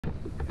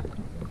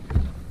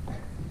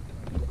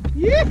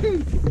Yeah!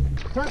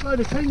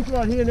 Truckload of kings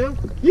right here now.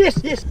 Yes,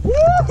 yes.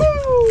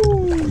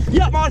 Woohoo!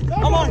 Yeah, man.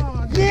 I'm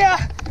on.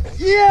 Yeah,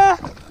 yeah.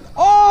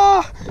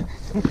 Oh!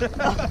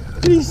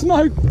 Did he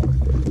smoke?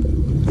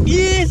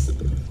 Yes.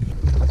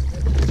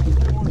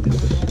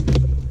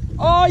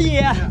 Oh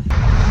yeah.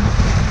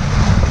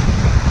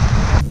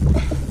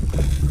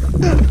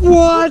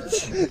 What?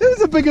 That was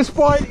the biggest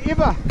fight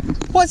ever.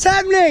 What's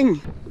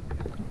happening?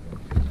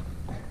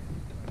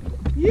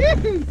 Yeah!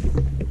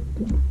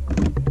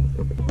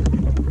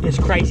 It's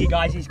crazy,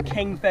 guys. There's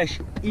kingfish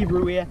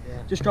everywhere.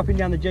 Yeah. Just dropping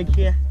down the jig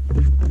here.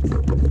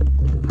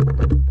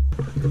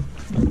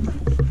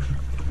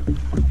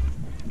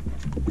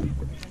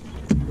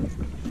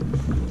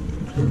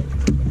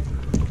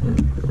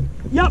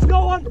 Yup, go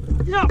on.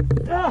 Yup.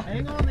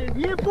 Hang on then.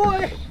 Yeah,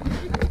 boy.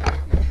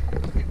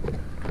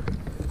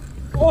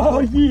 Oh,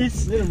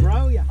 yes. Let him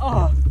roll ya.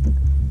 Oh,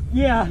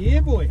 yeah.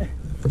 Yeah, boy.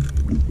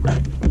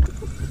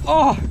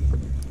 Oh.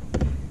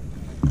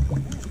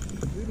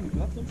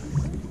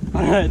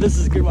 I know, this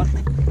is a good one.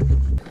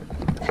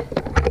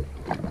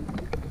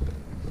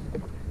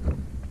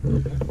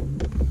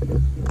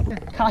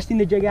 Casting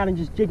the jig out and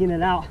just jigging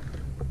it out.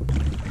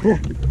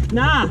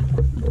 Nah.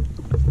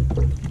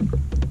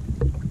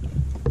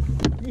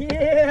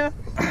 Yeah.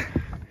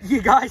 Yeah,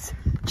 guys,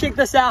 check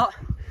this out.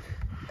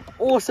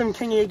 Awesome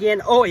kingy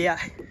again. Oh yeah.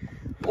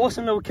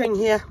 Awesome little king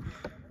here.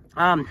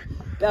 About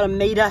a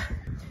meter.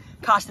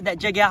 Casted that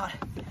jig out,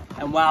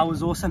 and wow, it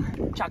was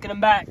awesome. Chucking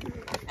him back.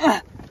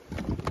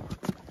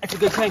 It's a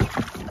good king.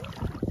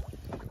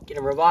 Get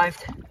him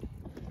revived.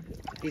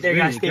 There he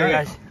goes, there he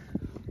goes.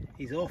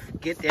 He's off.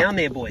 Get down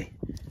there, boy.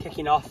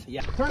 Kicking off,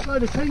 yeah.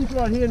 Truckload of kings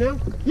right here now.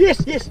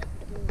 Yes, yes.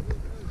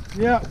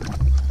 Yeah.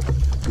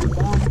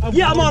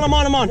 Yeah, I'm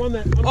on. Won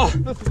that. Oh.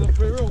 This is a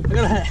free roll. I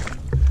got it.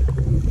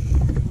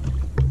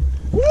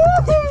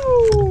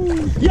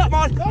 Woohoo! Yeah,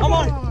 I'm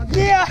on.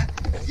 Yeah,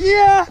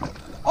 yeah.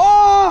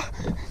 Oh!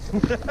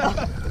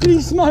 Did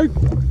he smoke?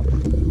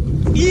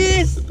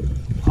 Yes.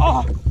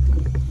 Oh.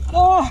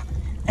 Oh.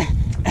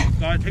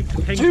 No,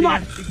 Too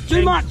much.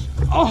 Too much.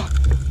 Oh.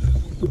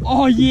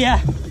 Oh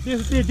yeah.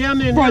 They're down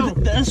there bro, now.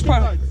 This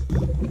bro.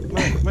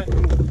 Mate.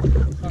 Turn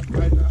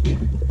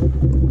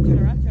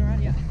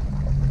around, yeah.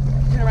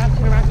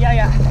 Turn around,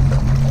 yeah.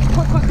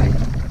 Quick.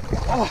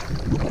 Oh,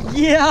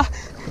 yeah.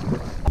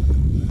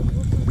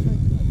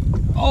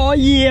 Oh,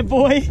 yeah,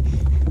 boy.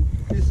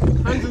 There's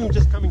tons of them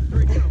just coming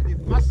through now.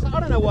 I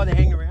don't know why they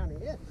hang around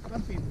here.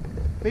 Must be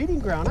feeding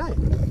ground, eh?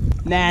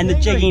 Man, the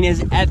jigging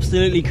is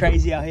absolutely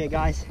crazy out here,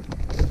 guys.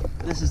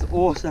 This is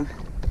awesome.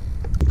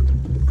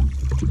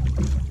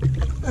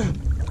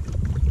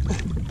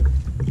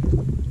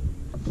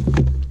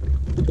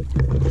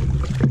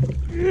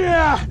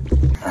 Yeah.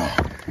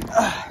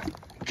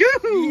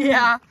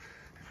 Yeah.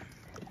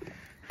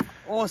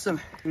 Awesome.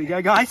 Here we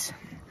go, guys.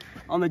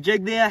 On the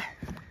jig there.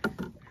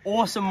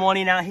 Awesome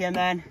morning out here,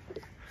 man.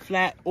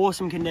 Flat,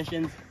 awesome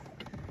conditions.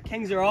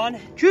 Kings are on.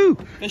 Choo.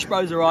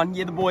 Fishbros are on.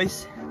 Yeah, the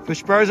boys.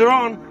 Fishbros are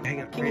on.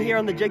 King here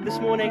on the jig this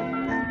morning.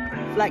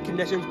 Flat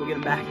conditions. We'll get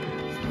him back.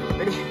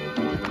 Ready?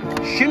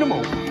 Shin them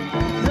all.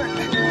 There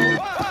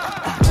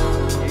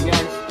he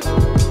goes.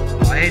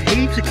 I had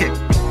heaps of kick.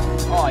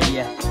 Oh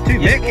yeah. Too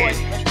big.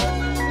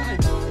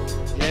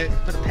 Yeah.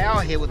 Bit of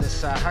power here with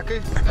this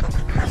haku.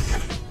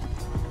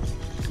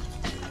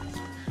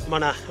 I'm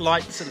on a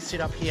light sort of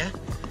setup here,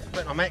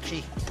 but I'm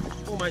actually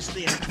almost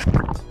there.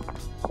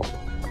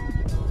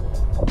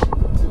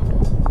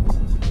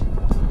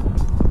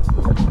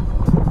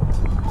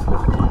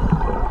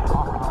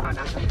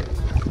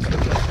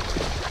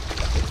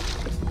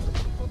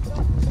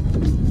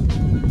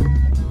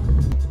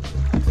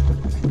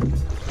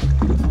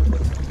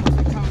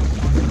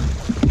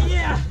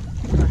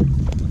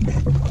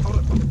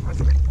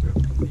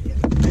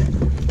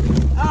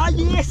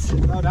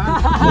 Well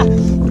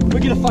done.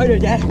 We'll get a photo,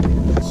 Dad.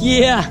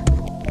 Yeah.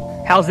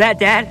 How's that,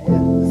 Dad?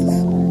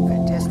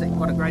 Fantastic.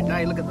 What a great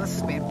day. Look at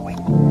this bad boy.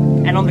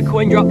 And on the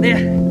coin drop there,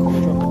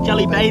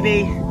 jelly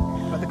baby.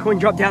 Got the coin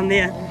drop down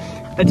there.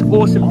 That's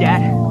awesome,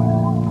 Dad.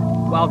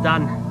 Well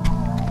done.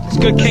 It's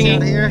good, Kingy.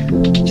 Out here.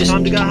 Just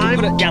time to go home.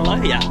 Put it down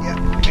low, yeah.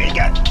 There you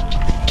go.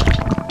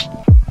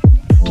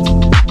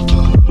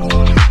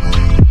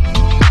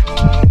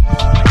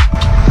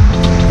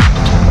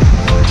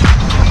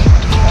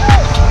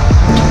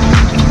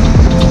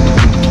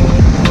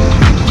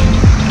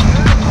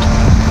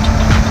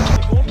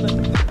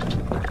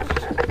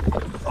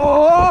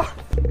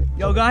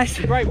 Yo guys,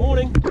 great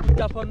morning.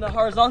 Up on the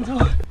horizontal.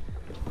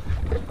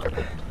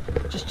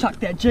 Just chucked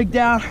that jig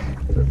down.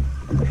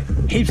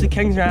 Heaps of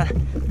kings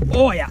around.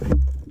 Oh yeah.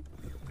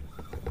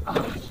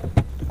 Oh.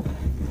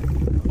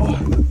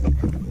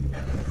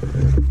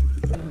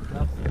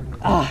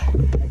 Ah.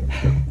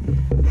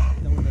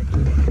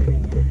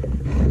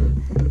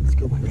 Let's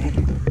go, my dad.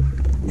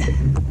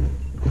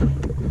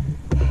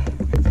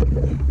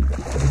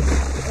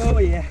 Oh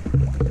yeah.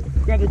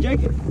 Grab the jig.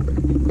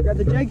 Grab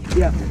the jig.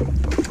 Yeah.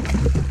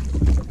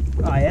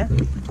 Oh yeah?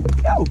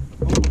 Yo!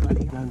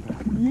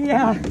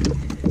 Yeah!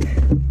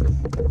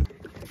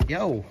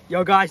 Yo!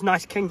 Yo guys,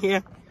 nice king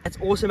here. It's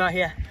awesome out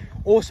here.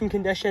 Awesome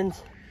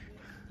conditions.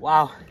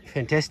 Wow.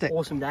 Fantastic.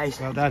 Awesome days.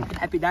 Well done.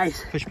 Happy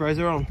days. Fishbros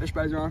are on.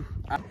 Fishbros are on.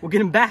 We'll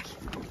get him back.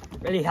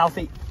 Really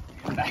healthy.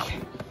 Back.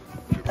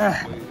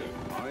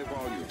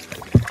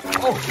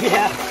 Oh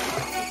yeah.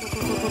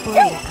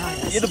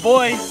 You're the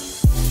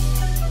boys.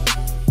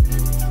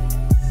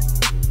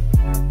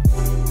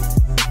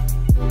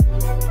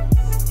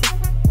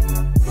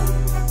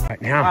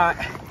 Right now.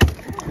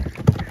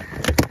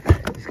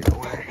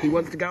 He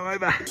wants to go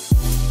over.